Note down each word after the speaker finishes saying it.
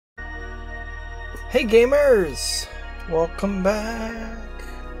Hey gamers! Welcome back!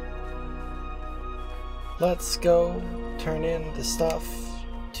 Let's go turn in the stuff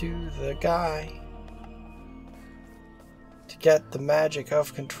to the guy to get the magic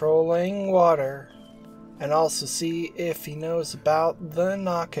of controlling water and also see if he knows about the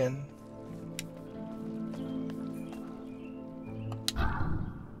knockin'.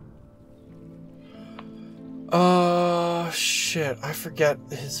 Shit, I forget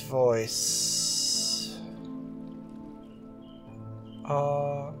his voice.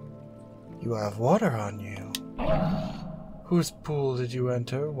 You have water on you. Whose pool did you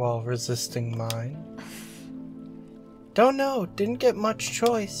enter while resisting mine? Don't know, didn't get much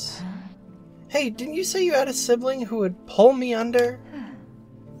choice. Hey, didn't you say you had a sibling who would pull me under?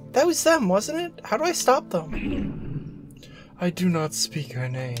 That was them, wasn't it? How do I stop them? I do not speak her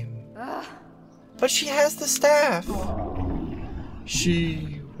name. But she has the staff.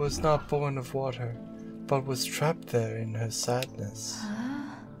 She was not born of water, but was trapped there in her sadness.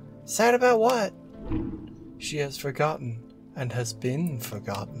 Sad about what? She has forgotten, and has been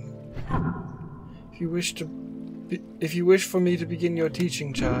forgotten. If you wish for me to begin your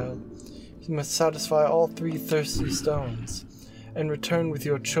teaching, child, you must satisfy all 3 thirsty stones, and return with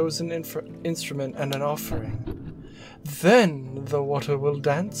your chosen instrument and an offering. Then the water will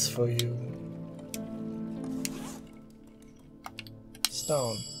dance for you.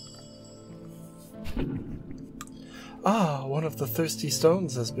 Stone. Ah, one of the thirsty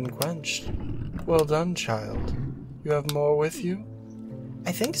stones has been quenched. Well done, child. You have more with you?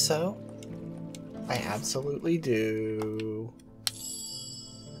 I think so. I absolutely do.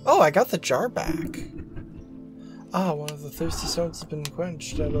 Oh, I got the jar back. Ah, one of the thirsty stones has been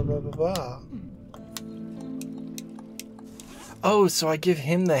quenched. Blah, blah, blah, blah, blah. Oh, so I give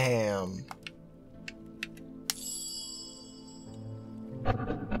him the ham.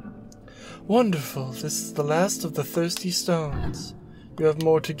 Wonderful. This is the last of the thirsty stones. You have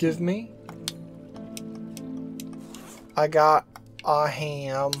more to give me? I got a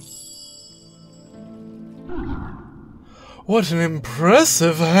ham. What an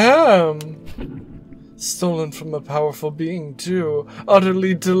impressive ham! Stolen from a powerful being, too.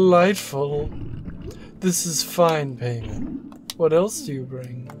 Utterly delightful. This is fine payment. What else do you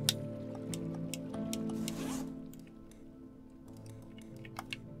bring?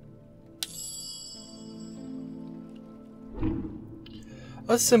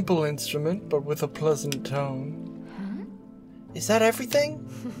 A simple instrument, but with a pleasant tone. Huh? Is that everything?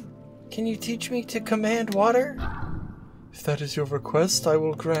 Can you teach me to command water? If that is your request, I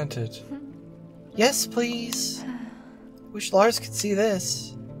will grant it. Yes, please. Wish Lars could see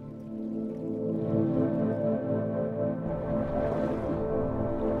this.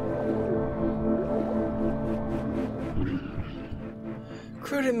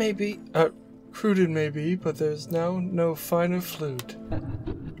 Crude it may be, but there's now no finer flute.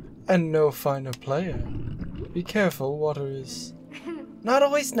 And no finer player. Be careful, water is... Not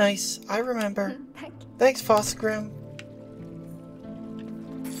always nice, I remember. Thanks, Fossegrim.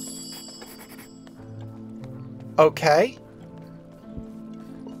 Okay.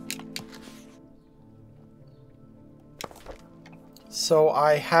 So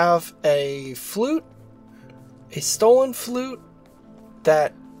I have a flute, a stolen flute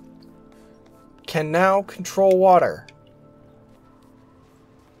that can now control water.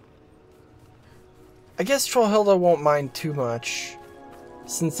 I guess Trollhilde won't mind too much,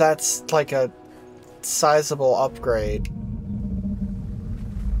 since that's like a sizable upgrade.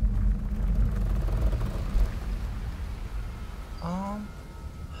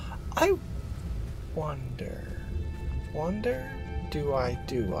 I wonder, do I?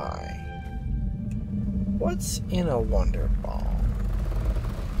 What's in a Wonder Ball?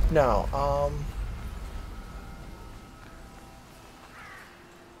 No,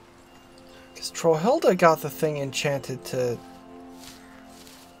 because Trollhilde got the thing enchanted to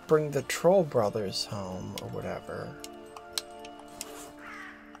bring the Troll Brothers home, or whatever.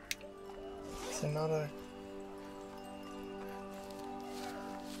 Is there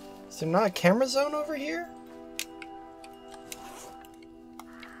not a camera zone over here?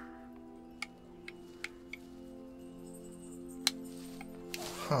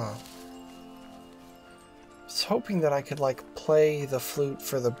 Huh. I was hoping that I could, like, play the flute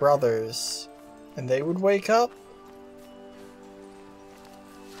for the brothers, and they would wake up.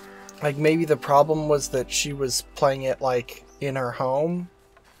 Like, maybe the problem was that she was playing it, like, in her home,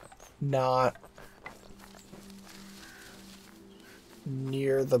 not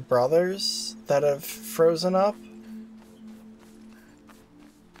near the brothers that have frozen up.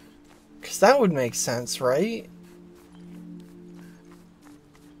 Because that would make sense, right?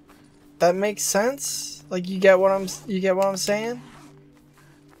 that makes sense? Like, you get what I'm saying?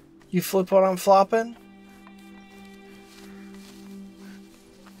 You flip what I'm flopping?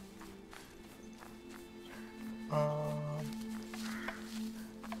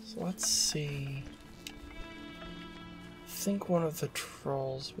 So let's see. I think one of the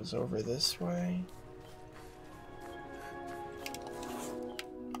trolls was over this way.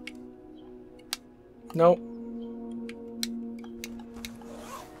 Nope.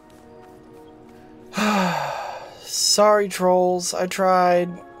 Sorry, trolls. I tried.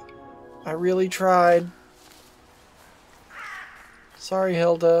 I really tried. Sorry,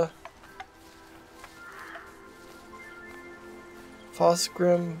 Hilda.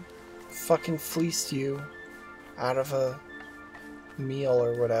 Fossegrim fucking fleeced you out of a meal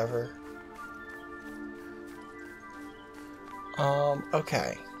or whatever.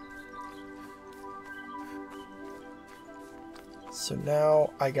 Okay. So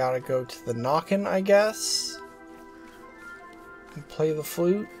now I gotta go to the Knockin', I guess, and play the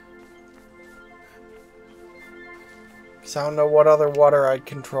flute. Because I don't know what other water I'd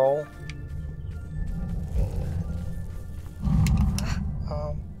control.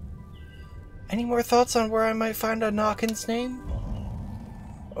 Any more thoughts on where I might find a Knockin's name?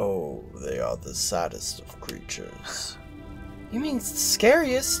 Oh, they are the saddest of creatures. You mean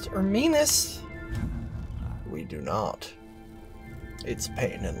scariest or meanest? We do not. Its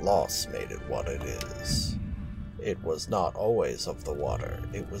pain and loss made it what it is. It was not always of the water,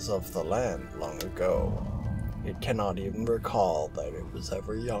 it was of the land long ago. It cannot even recall that it was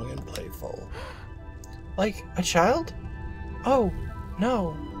ever young and playful. Like a child? Oh,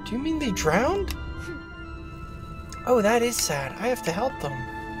 no. Do you mean they drowned? Oh, that is sad. I have to help them.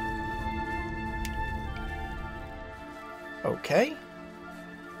 Okay.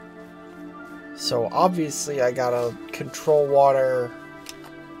 So obviously I gotta control water.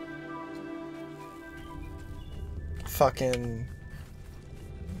 Fucking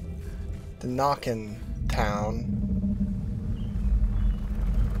the Knockin' town.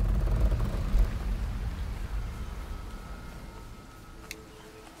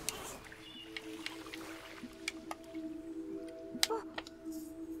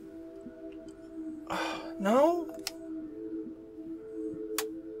 No?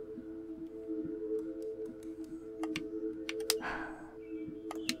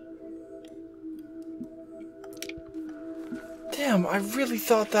 Damn, I really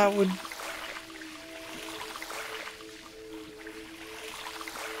thought that would...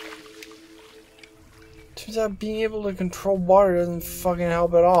 Turns out being able to control water doesn't fucking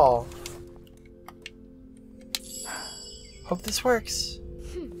help at all. Hope this works.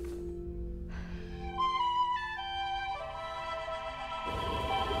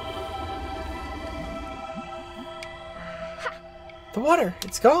 The water,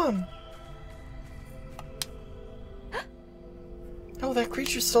 it's gone. Oh, that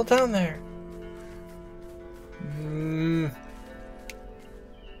creature's still down there.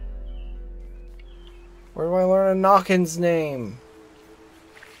 Where do I learn a Knockin's name?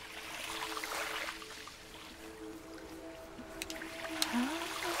 I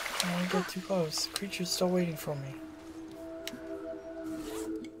don't want to get too close. The creature's still waiting for me.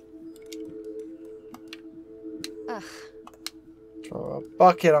 Ugh. Throw a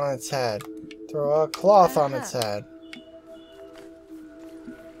bucket on its head. Throw a cloth on its head.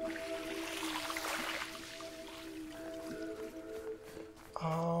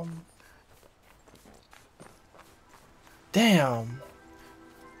 Damn.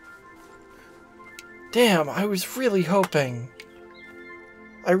 Damn, I was really hoping.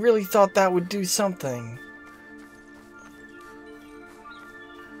 I really thought that would do something.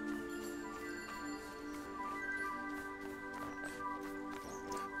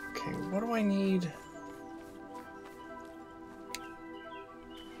 Okay, what do I need?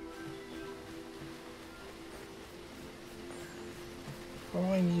 What do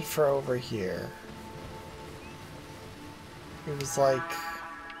I need for over here? It was like...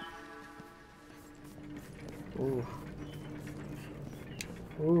 Ooh.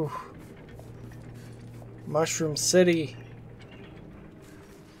 Ooh. Mushroom City.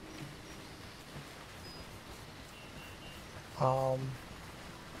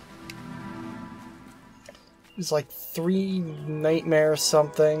 It was like 3 nightmare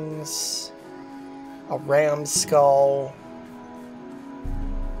somethings. A ram skull.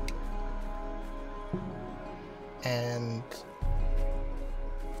 And...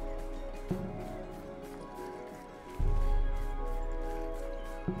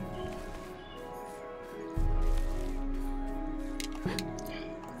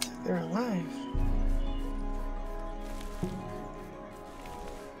 they're alive.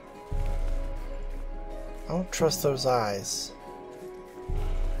 I don't trust those eyes.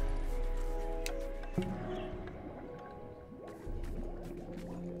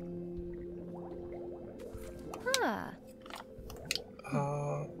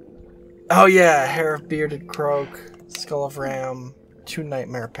 Oh yeah, hair of bearded croak, skull of ram, 2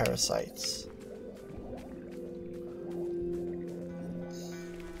 nightmare parasites.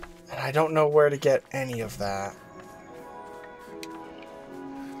 And I don't know where to get any of that.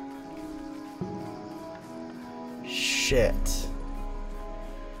 Shit.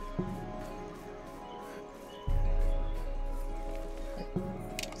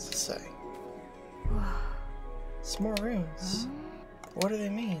 What's it say? Some more runes. What do they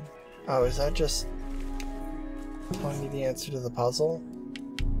mean? Oh, is that just telling me the answer to the puzzle?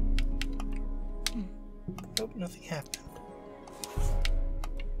 Nope, nothing happened.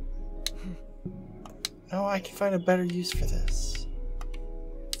 No, I can find a better use for this.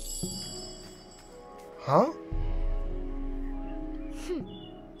 Huh?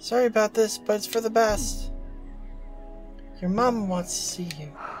 Sorry about this, but it's for the best. Your mom wants to see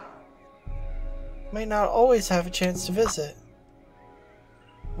you. Might not always have a chance to visit.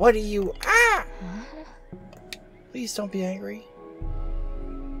 What are you? Ah! Please don't be angry.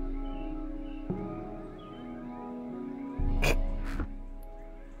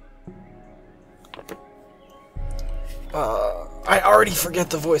 I already forget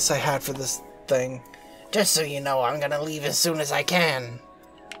the voice I had for this thing. Just so you know, I'm gonna leave as soon as I can.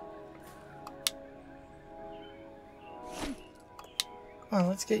 Come on,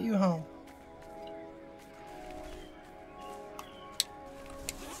 let's get you home.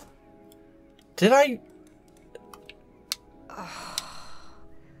 Did I...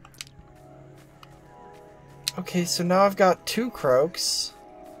 Okay, so now I've got 2 croaks.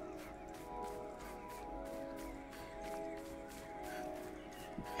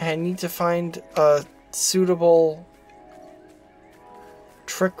 And I need to find a suitable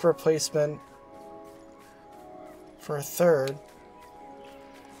trick replacement for a 3rd.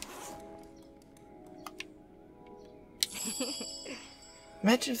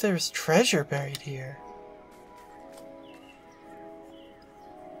 Imagine if there was treasure buried here.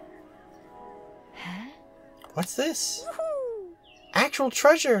 Huh? What's this? Actual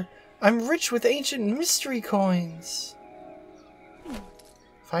treasure! I'm rich with ancient mystery coins.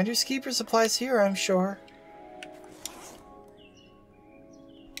 Finders keepers applies here, I'm sure.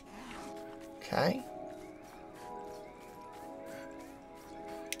 Okay.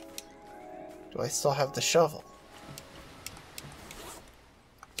 Do I still have the shovel?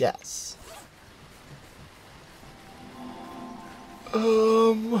 Yes.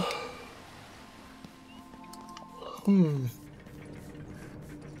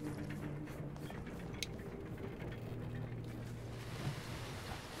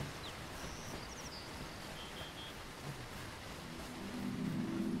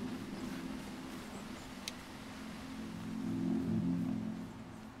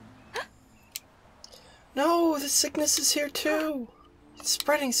 No, the sickness is here too. It's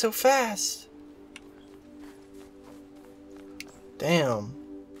spreading so fast. Damn.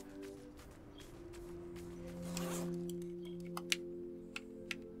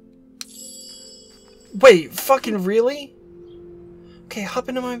 Wait, fucking really? Okay, hop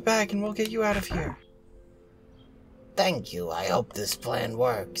into my bag and we'll get you out of here. Thank you. I hope this plan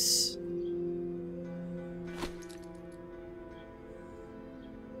works.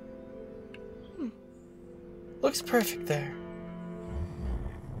 Looks perfect there.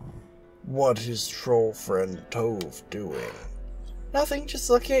 What is troll friend Tove doing? Nothing, just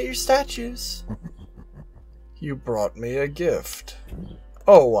looking at your statues. You brought me a gift.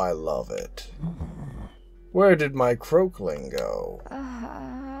 Oh, I love it. Where did my croakling go?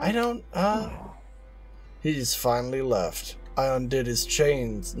 I don't, He's finally left. I undid his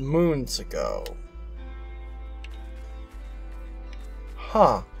chains moons ago.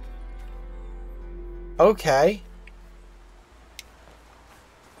 Huh. Okay.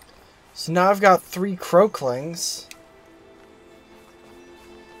 So now I've got 3 croaklings.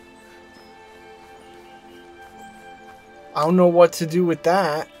 I don't know what to do with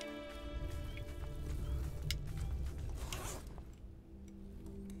that.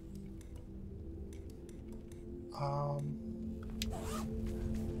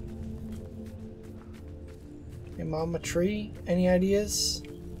 Hey, Mama Tree, any ideas?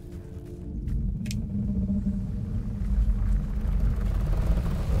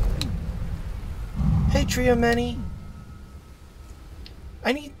 Hey, Trio Many.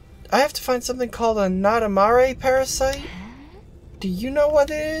 I have to find something called a Natamare parasite. Do you know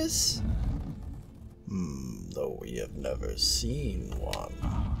what it is? Though we have never seen one.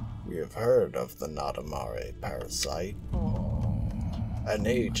 We have heard of the Nadamare parasite. An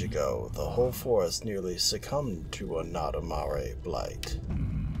age ago, the whole forest nearly succumbed to a Nadamare blight.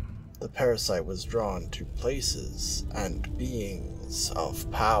 The parasite was drawn to places and beings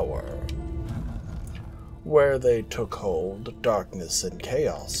of power. Where they took hold, darkness and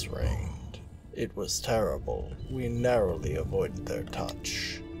chaos reigned. It was terrible. We narrowly avoided their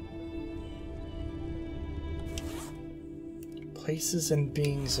touch. Places and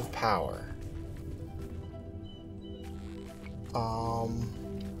beings of power.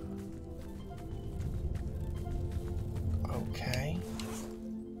 Okay.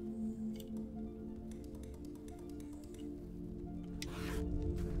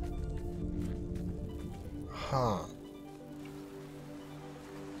 Huh.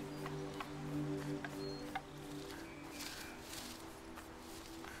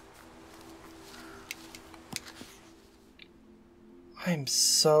 I'm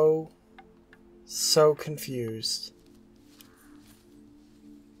so confused.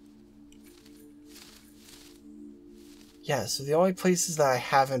 Yeah, so the only places that I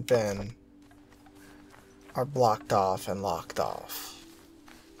haven't been are blocked off and locked off.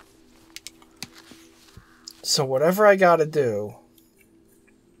 So whatever I gotta do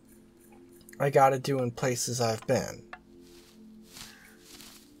in places I've been.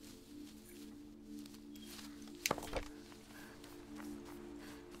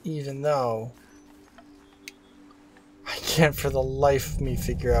 Even though I can't for the life of me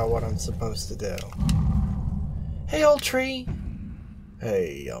figure out what I'm supposed to do. Hey, old tree.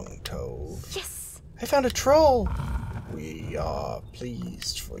 Hey, young Tove. Yes! I found a troll. We are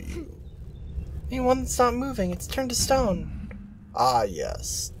pleased for you. One that's not moving, it's turned to stone. Ah,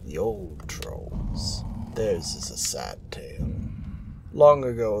 yes, the old trolls. Theirs is a sad tale. Long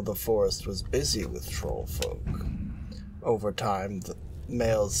ago, the forest was busy with troll folk. Over time, the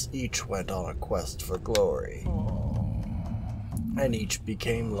males each went on a quest for glory. And each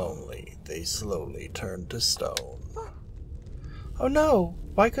became lonely. They slowly turned to stone. Oh no,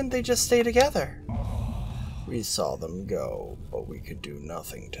 why couldn't they just stay together? We saw them go, but we could do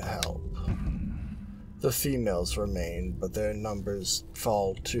nothing to help. The females remained, but their numbers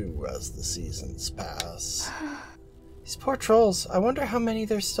fall too as the seasons pass. These poor trolls, I wonder how many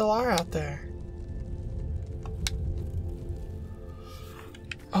there still are out there.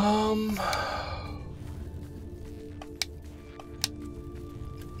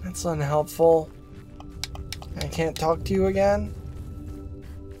 That's unhelpful. I can't talk to you again?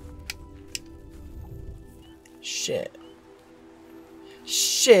 Shit.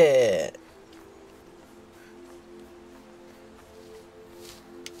 Shit!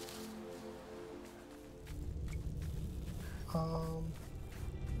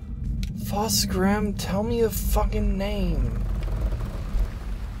 Fossegrim, tell me a fucking name.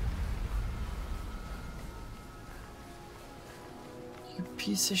 You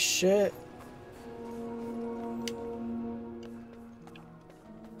piece of shit.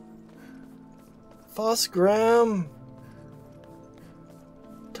 Fossegrim!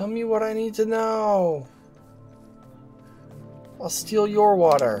 Tell me what I need to know. I'll steal your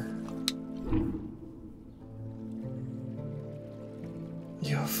water.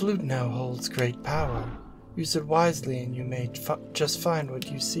 Your flute now holds great power. Use it wisely and you may just find what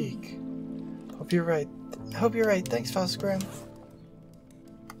you seek. Hope you're right. Hope you're right. Thanks, Fossegrim.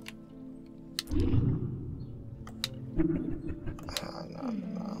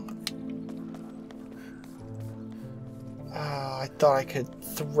 I thought I could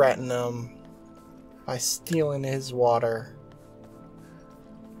threaten him by stealing his water.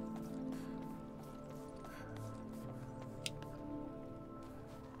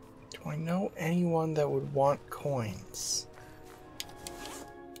 Do I know anyone that would want coins?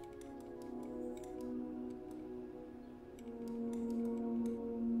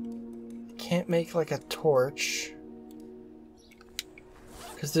 Can't make like a torch.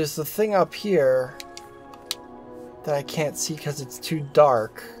 Because there's the thing up here that I can't see because it's too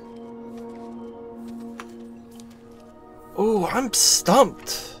dark. Ooh, I'm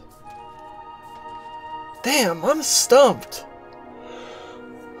stumped. Damn, I'm stumped.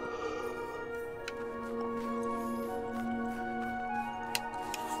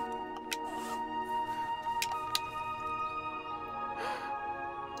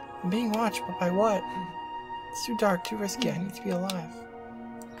 I'm being watched, but by what? It's too dark, too risky. I need to be alive.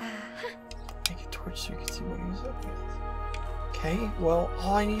 Make a torch so you can see what he was up with. Okay, well,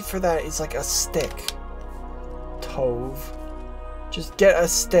 all I need for that is like a stick. Tove. Just get a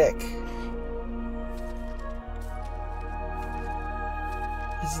stick.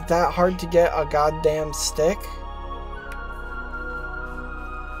 Is it that hard to get a goddamn stick?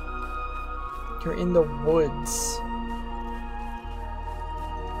 You're in the woods.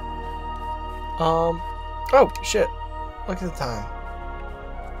 Oh, shit. Look at the time.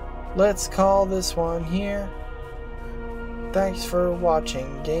 Let's call this one here. Thanks for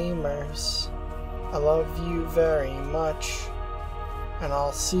watching, gamers. I love you very much. And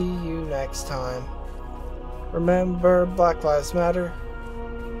I'll see you next time. Remember, Black Lives Matter.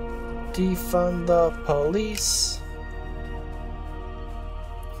 Defund the police.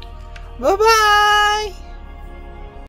 Bye-bye!